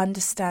about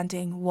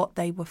understanding what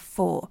they were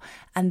for.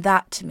 And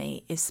that, to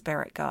me, is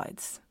spirit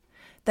guides.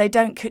 They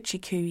don't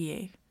coochie-coo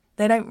you.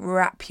 They don't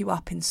wrap you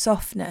up in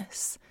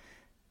softness.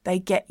 They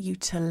get you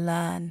to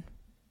learn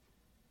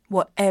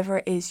whatever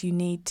it is you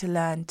need to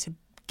learn to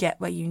get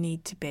where you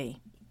need to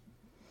be.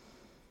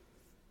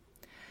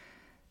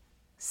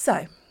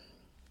 So,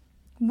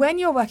 when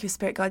you're working with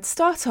spirit guides,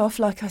 start off,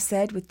 like I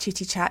said, with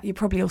chitty chat. You're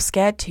probably all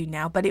scared to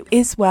now, but it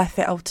is worth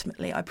it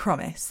ultimately, I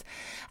promise.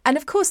 And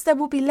of course, there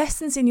will be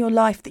lessons in your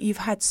life that you've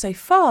had so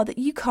far that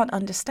you can't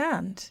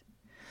understand.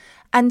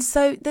 And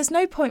so there's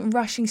no point in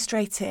rushing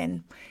straight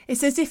in.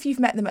 It's as if you've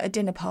met them at a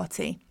dinner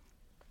party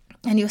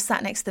and you're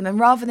sat next to them, and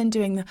rather than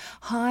doing the,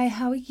 hi,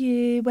 how are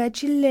you? Where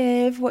do you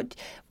live? What,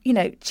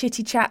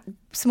 chitty chat,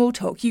 small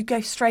talk, you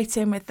go straight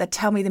in with the,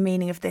 tell me the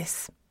meaning of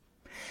this.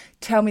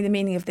 Tell me the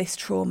meaning of this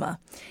trauma.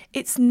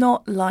 It's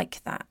not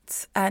like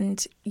that.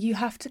 And you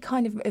have to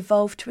kind of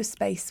evolve to a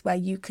space where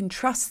you can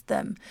trust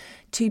them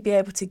to be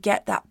able to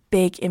get that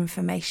big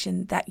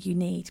information that you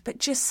need. But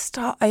just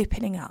start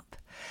opening up.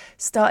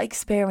 Start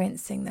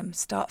experiencing them.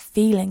 Start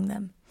feeling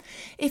them.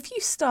 If you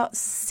start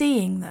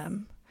seeing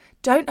them,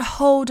 don't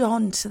hold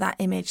on to that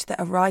image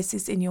that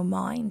arises in your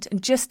mind.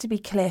 And just to be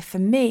clear, for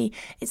me,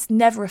 it's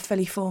never a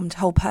fully formed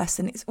whole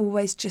person. It's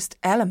always just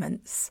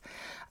elements.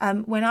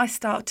 When I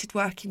started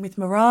working with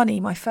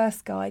Marani, my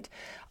first guide,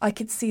 I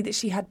could see that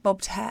she had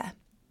bobbed hair.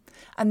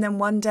 And then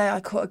one day I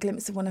caught a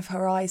glimpse of one of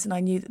her eyes and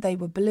I knew that they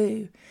were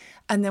blue.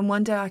 And then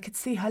one day I could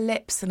see her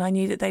lips and I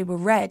knew that they were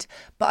red.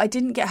 But I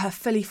didn't get her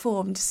fully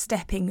formed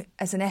stepping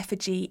as an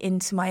effigy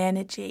into my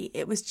energy.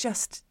 It was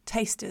just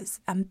tasters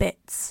and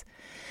bits.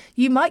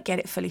 You might get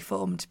it fully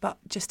formed, but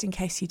just in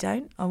case you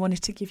don't, I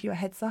wanted to give you a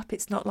heads up.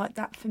 It's not like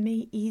that for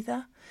me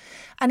either.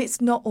 And it's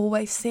not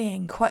always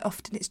seeing. Quite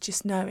often it's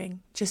just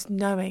knowing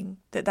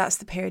that that's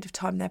the period of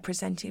time they're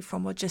presenting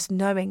from, or just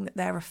knowing that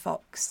they're a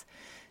fox.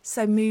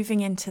 So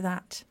moving into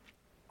that.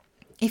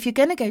 If you're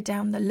going to go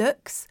down the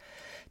looks,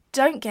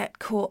 don't get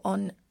caught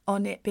on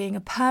it being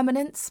a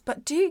permanence,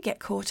 but do get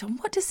caught on,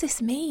 what does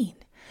this mean?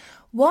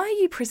 Why are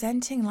you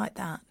presenting like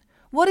that?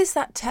 What is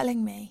that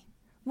telling me?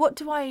 What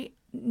do I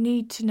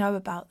need to know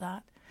about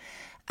that?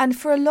 And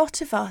for a lot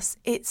of us,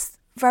 it's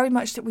very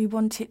much that we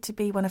want it to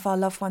be one of our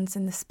loved ones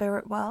in the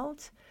spirit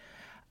world.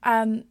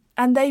 And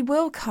they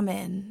will come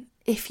in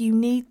if you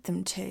need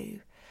them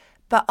to.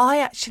 But I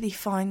actually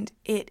find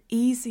it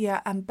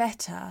easier and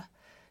better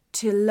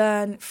to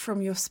learn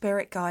from your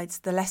spirit guides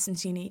the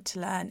lessons you need to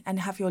learn, and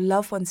have your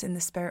loved ones in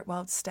the spirit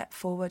world step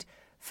forward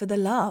for the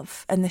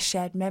love and the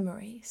shared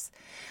memories.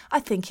 I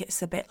think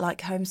it's a bit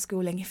like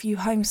homeschooling. If you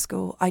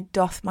homeschool, I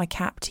doff my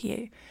cap to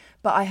you.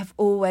 But I have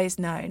always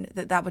known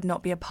that that would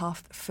not be a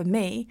path for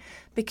me,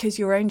 because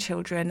your own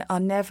children are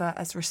never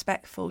as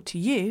respectful to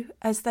you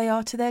as they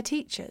are to their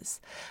teachers.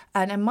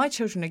 And my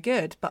children are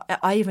good, but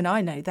I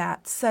know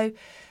that. So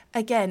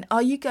again,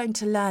 are you going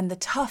to learn the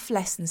tough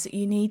lessons that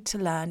you need to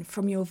learn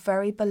from your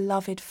very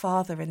beloved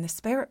father in the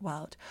spirit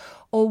world?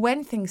 Or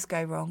when things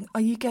go wrong, are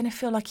you going to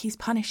feel like he's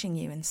punishing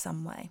you in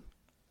some way?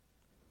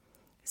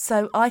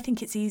 So I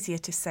think it's easier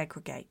to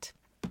segregate.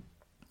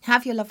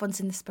 Have your loved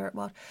ones in the spirit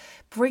world.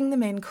 Bring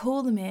them in,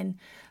 call them in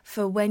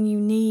for when you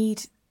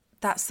need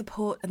that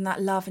support and that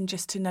love, and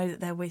just to know that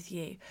they're with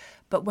you.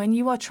 But when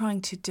you are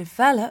trying to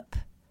develop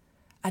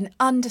and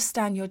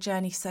understand your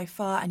journey so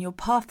far and your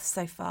path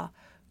so far,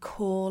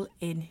 call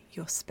in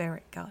your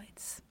spirit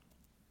guides.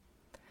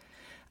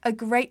 A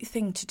great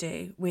thing to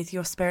do with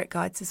your spirit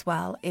guides as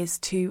well is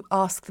to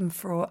ask them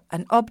for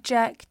an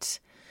object,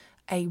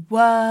 a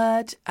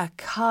word, a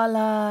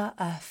colour,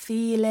 a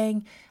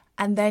feeling,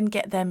 and then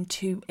get them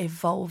to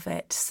evolve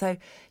it. So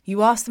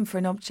you ask them for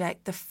an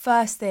object. The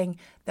first thing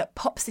that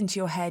pops into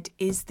your head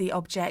is the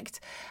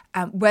object,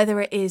 whether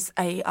it is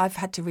I've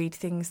had to read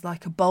things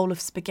like a bowl of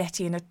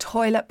spaghetti and a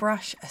toilet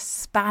brush, a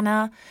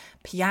spanner,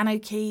 piano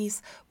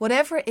keys,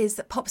 whatever it is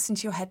that pops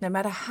into your head, no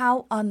matter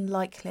how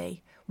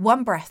unlikely.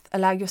 One breath,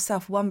 allow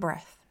yourself one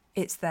breath.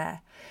 It's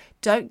there.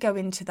 Don't go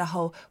into the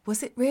whole,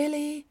 was it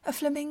really a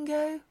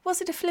flamingo?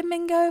 Was it a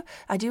flamingo?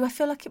 I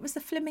feel like it was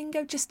a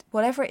flamingo. Just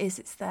whatever it is,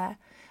 it's there.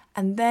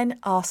 and then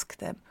ask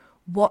them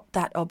what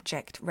that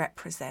object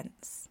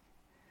represents.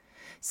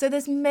 So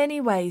there's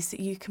many ways that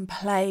you can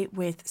play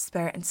with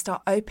spirit and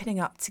start opening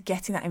up to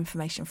getting that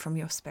information from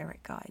your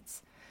spirit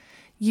guides.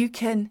 You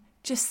can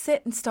just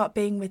sit and start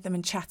being with them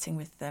and chatting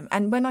with them.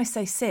 And when I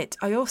say sit,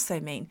 I also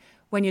mean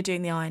when you're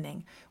doing the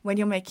ironing, when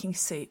you're making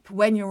soup,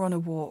 when you're on a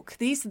walk.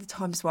 These are the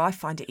times where I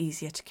find it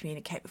easier to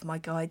communicate with my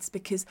guides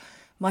because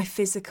my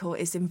physical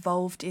is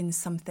involved in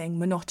something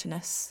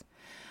monotonous.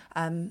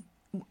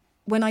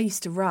 When I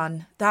used to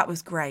run, that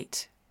was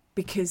great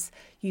because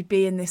you'd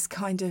be in this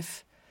kind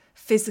of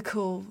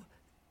physical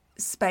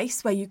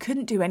space where you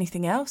couldn't do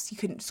anything else. You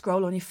couldn't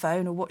scroll on your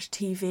phone or watch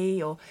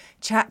TV or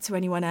chat to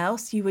anyone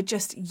else. You were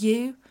just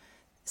you,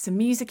 some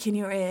music in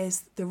your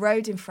ears, the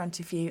road in front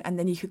of you, and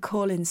then you could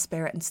call in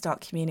spirit and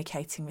start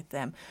communicating with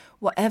them,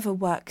 whatever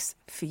works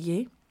for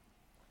you.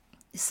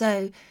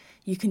 So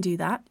you can do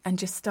that and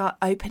just start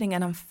opening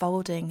and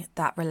unfolding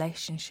that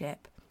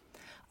relationship.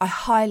 I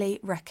highly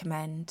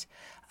recommend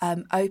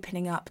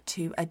opening up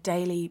to a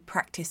daily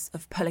practice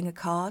of pulling a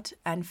card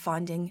and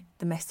finding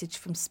the message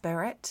from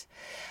spirit.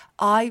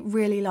 I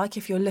really like,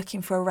 if you're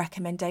looking for a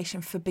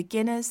recommendation for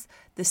beginners,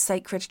 The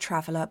Sacred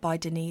Traveller by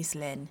Denise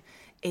Linn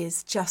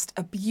is just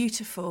a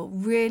beautiful,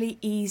 really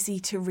easy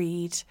to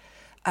read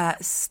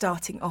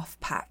starting off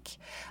pack.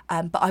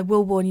 But I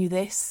will warn you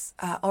this,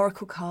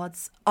 oracle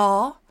cards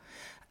are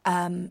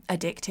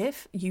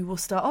addictive. You will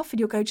start off and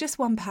you'll go, just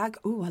one pack.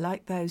 Oh, I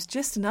like those.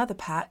 Just another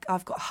pack.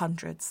 I've got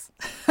hundreds.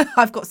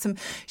 I've got some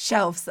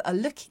shelves that are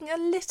looking a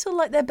little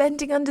like they're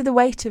bending under the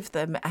weight of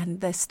them,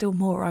 and there's still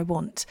more I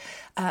want.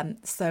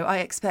 So I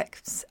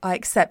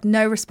accept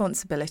no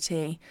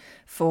responsibility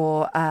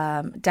for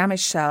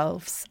damaged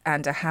shelves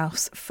and a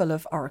house full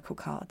of oracle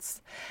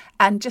cards.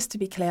 And just to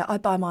be clear, I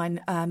buy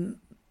mine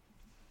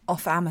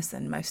off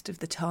Amazon most of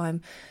the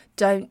time.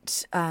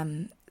 Don't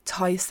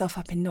tie yourself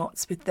up in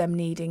knots with them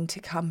needing to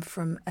come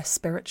from a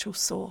spiritual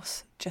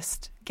source.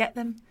 Just get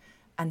them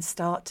and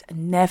start,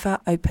 and never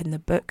open the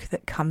book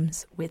that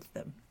comes with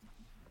them.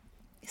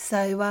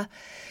 So,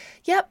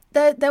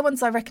 they're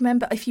ones I recommend,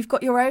 but if you've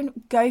got your own,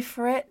 go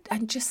for it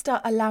and just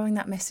start allowing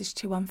that message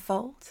to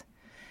unfold.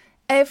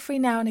 Every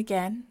now and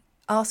again,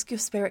 ask your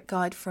spirit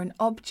guide for an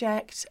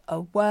object,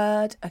 a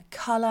word, a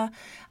colour,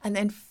 and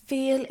then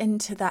feel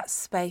into that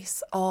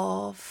space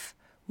of,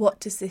 what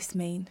does this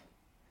mean?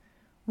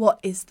 What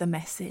is the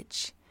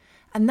message?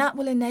 And that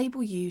will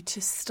enable you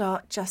to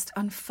start just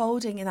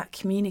unfolding in that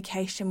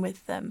communication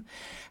with them.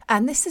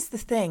 And this is the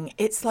thing,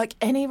 it's like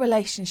any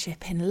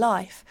relationship in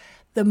life.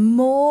 The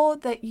more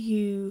that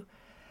you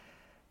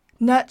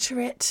nurture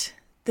it,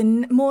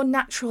 the more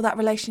natural that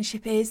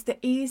relationship is, the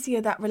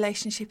easier that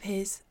relationship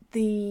is,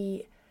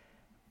 the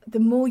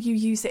more you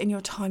use it in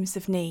your times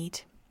of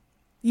need.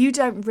 You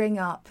don't ring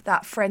up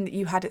that friend that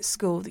you had at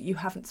school that you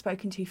haven't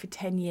spoken to for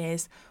 10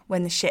 years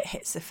when the shit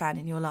hits the fan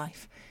in your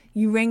life.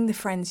 You ring the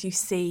friends you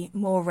see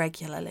more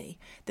regularly,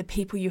 the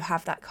people you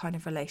have that kind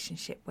of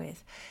relationship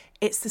with.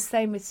 It's the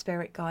same with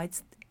spirit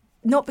guides,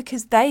 not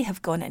because they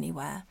have gone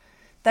anywhere.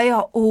 They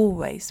are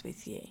always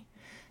with you.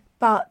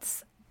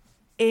 But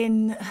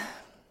we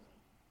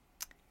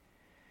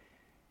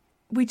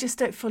just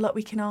don't feel like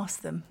we can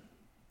ask them.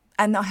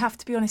 And I have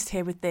to be honest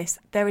here with this,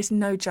 there is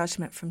no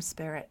judgment from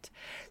spirit.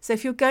 So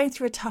if you're going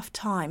through a tough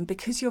time,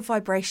 because your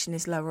vibration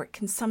is lower, it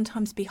can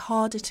sometimes be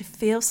harder to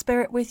feel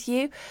spirit with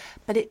you,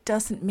 but it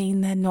doesn't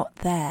mean they're not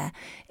there.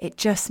 It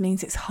just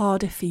means it's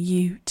harder for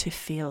you to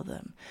feel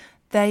them.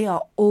 They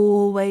are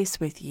always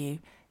with you,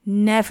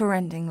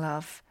 never-ending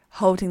love,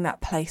 holding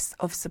that place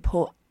of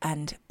support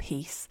and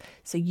peace.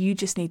 So you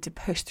just need to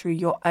push through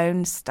your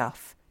own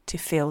stuff to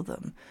feel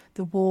them,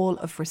 the wall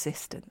of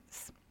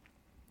resistance.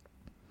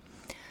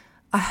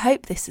 I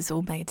hope this has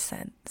all made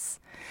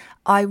sense.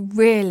 I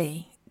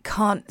really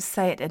can't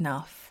say it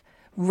enough.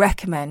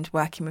 Recommend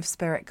working with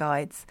spirit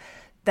guides.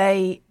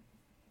 There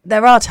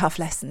are tough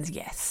lessons,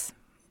 yes,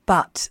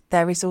 but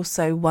there is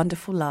also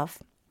wonderful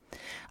love.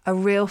 A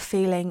real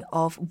feeling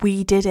of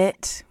we did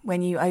it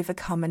when you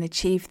overcome and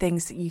achieve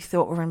things that you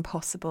thought were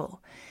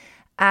impossible.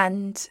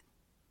 And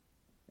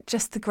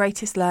just the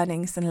greatest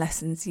learnings and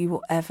lessons you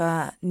will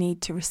ever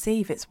need to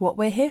receive. It's what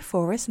we're here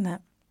for, isn't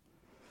it?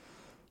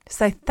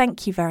 So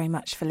thank you very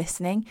much for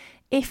listening.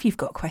 If you've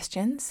got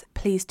questions,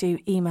 please do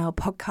email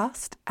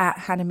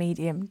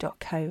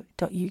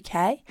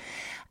podcast@hannahmedium.co.uk.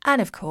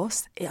 And of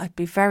course, I'd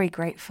be very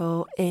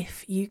grateful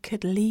if you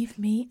could leave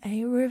me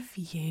a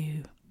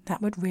review.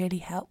 That would really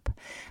help.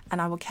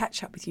 And I will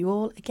catch up with you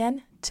all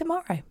again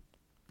tomorrow.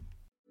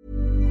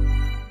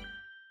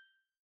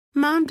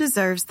 Mom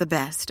deserves the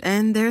best,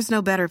 and there's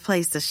no better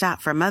place to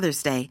shop for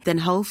Mother's Day than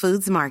Whole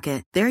Foods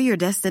Market. They're your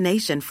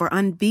destination for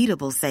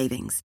unbeatable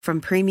savings, from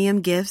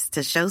premium gifts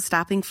to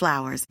show-stopping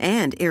flowers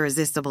and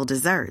irresistible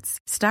desserts.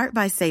 Start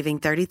by saving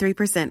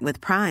 33% with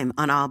Prime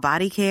on all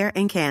body care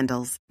and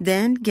candles.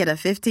 Then get a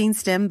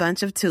 15-stem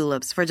bunch of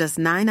tulips for just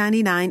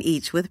 $9.99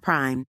 each with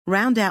Prime.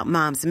 Round out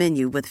Mom's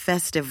menu with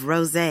festive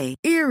rosé,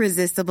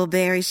 irresistible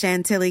berry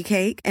chantilly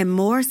cake, and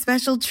more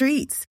special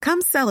treats.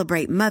 Come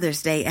celebrate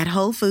Mother's Day at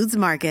Whole Foods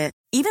Market.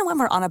 Even when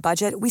we're on a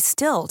budget, we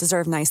still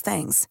deserve nice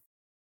things.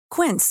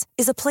 Quince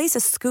is a place to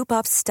scoop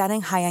up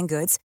stunning high-end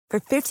goods for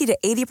 50 to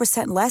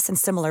 80% less than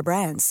similar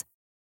brands.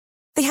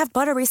 They have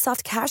buttery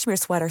soft cashmere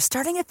sweaters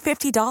starting at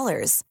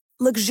 $50,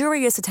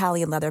 luxurious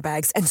Italian leather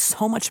bags, and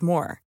so much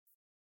more.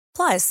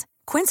 Plus,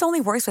 Quince only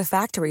works with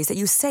factories that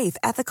use safe,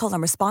 ethical,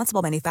 and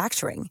responsible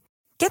manufacturing.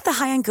 Get the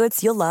high-end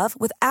goods you'll love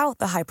without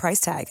the high price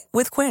tag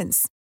with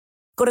Quince.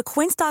 Go to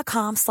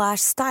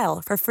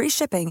quince.com/style for free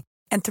shipping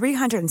and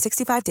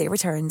 365-day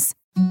returns.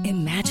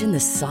 Imagine the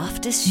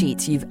softest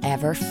sheets you've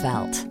ever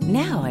felt.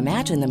 Now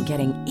imagine them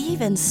getting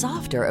even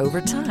softer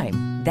over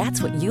time.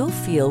 That's what you'll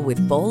feel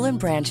with Boll &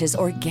 Branch's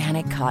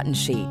organic cotton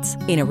sheets.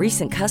 In a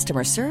recent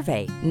customer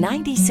survey,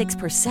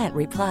 96%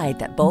 replied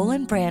that Boll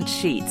 & Branch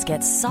sheets get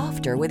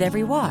softer with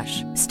every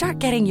wash. Start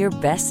getting your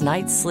best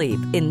night's sleep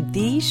in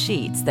these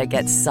sheets that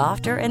get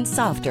softer and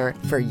softer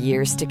for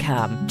years to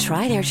come.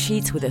 Try their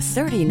sheets with a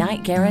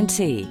 30-night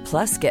guarantee.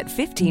 Plus, get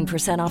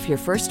 15% off your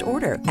first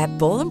order at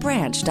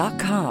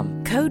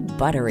bollandbranch.com. Code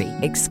BUTTERY.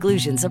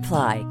 Exclusions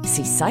apply.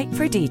 See site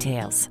for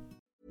details.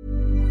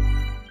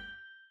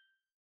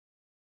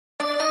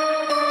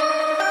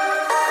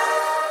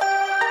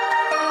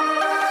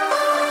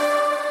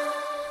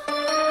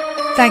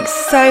 Thanks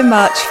so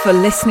much for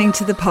listening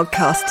to the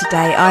podcast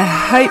today. I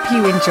hope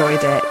you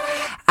enjoyed it.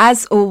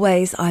 As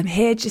always, I'm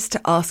here just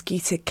to ask you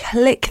to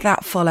click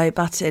that follow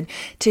button,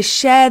 to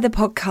share the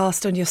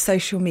podcast on your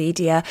social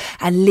media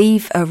and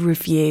leave a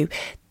review.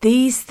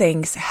 These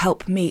things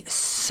help me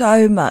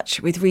so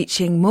much with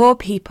reaching more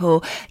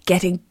people,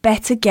 getting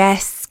better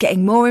guests,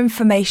 getting more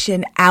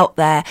information out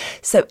there.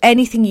 So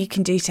anything you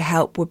can do to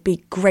help would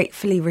be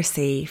gratefully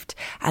received.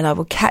 And I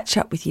will catch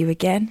up with you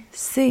again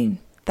soon.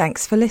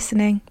 Thanks for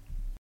listening.